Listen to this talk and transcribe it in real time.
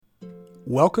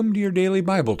Welcome to your daily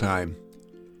Bible time.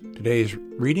 Today's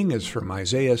reading is from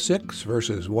Isaiah 6,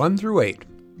 verses 1 through 8.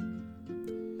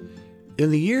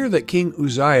 In the year that King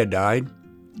Uzziah died,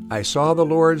 I saw the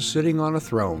Lord sitting on a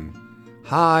throne,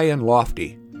 high and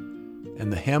lofty,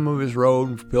 and the hem of his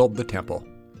robe filled the temple.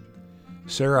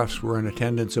 Seraphs were in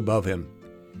attendance above him.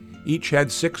 Each had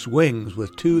 6 wings.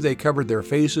 With 2 they covered their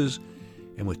faces,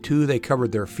 and with 2 they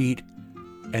covered their feet,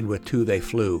 and with 2 they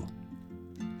flew.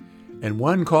 And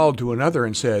one called to another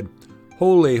and said,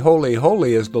 Holy, holy,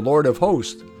 holy is the Lord of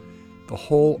hosts. The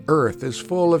whole earth is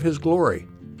full of his glory.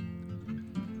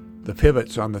 The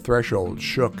pivots on the threshold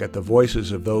shook at the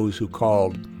voices of those who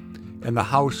called, and the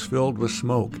house filled with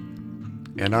smoke.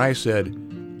 And I said,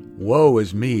 Woe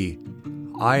is me!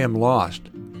 I am lost,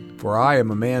 for I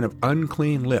am a man of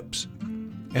unclean lips,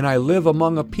 and I live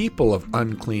among a people of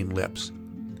unclean lips.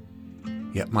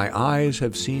 Yet my eyes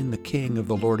have seen the King of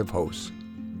the Lord of hosts.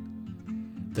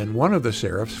 Then one of the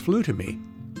seraphs flew to me,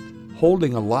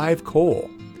 holding a live coal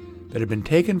that had been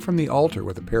taken from the altar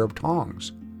with a pair of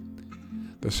tongs.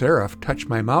 The seraph touched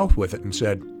my mouth with it and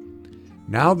said,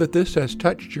 Now that this has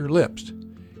touched your lips,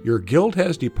 your guilt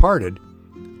has departed,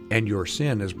 and your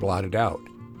sin is blotted out.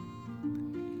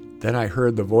 Then I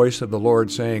heard the voice of the Lord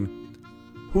saying,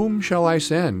 Whom shall I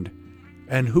send,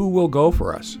 and who will go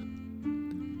for us?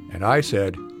 And I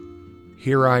said,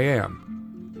 Here I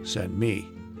am, send me.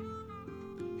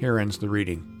 Here ends the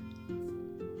reading.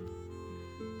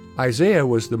 Isaiah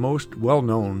was the most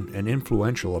well-known and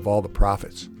influential of all the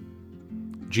prophets.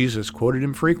 Jesus quoted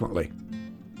him frequently.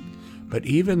 But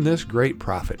even this great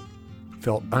prophet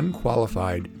felt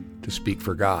unqualified to speak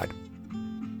for God.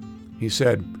 He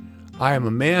said, I am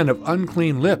a man of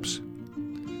unclean lips.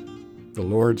 The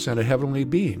Lord sent a heavenly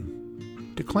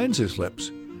being to cleanse his lips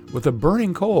with a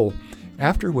burning coal,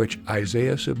 after which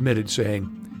Isaiah submitted,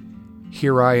 saying,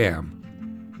 Here I am.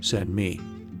 Send me.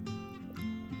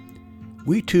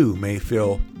 We too may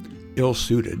feel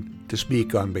ill-suited to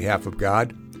speak on behalf of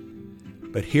God,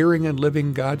 but hearing and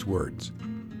living God's words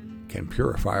can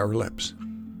purify our lips.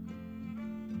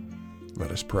 Let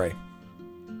us pray.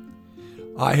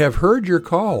 I have heard your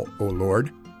call, O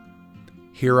Lord.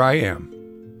 Here I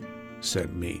am.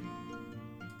 Send me.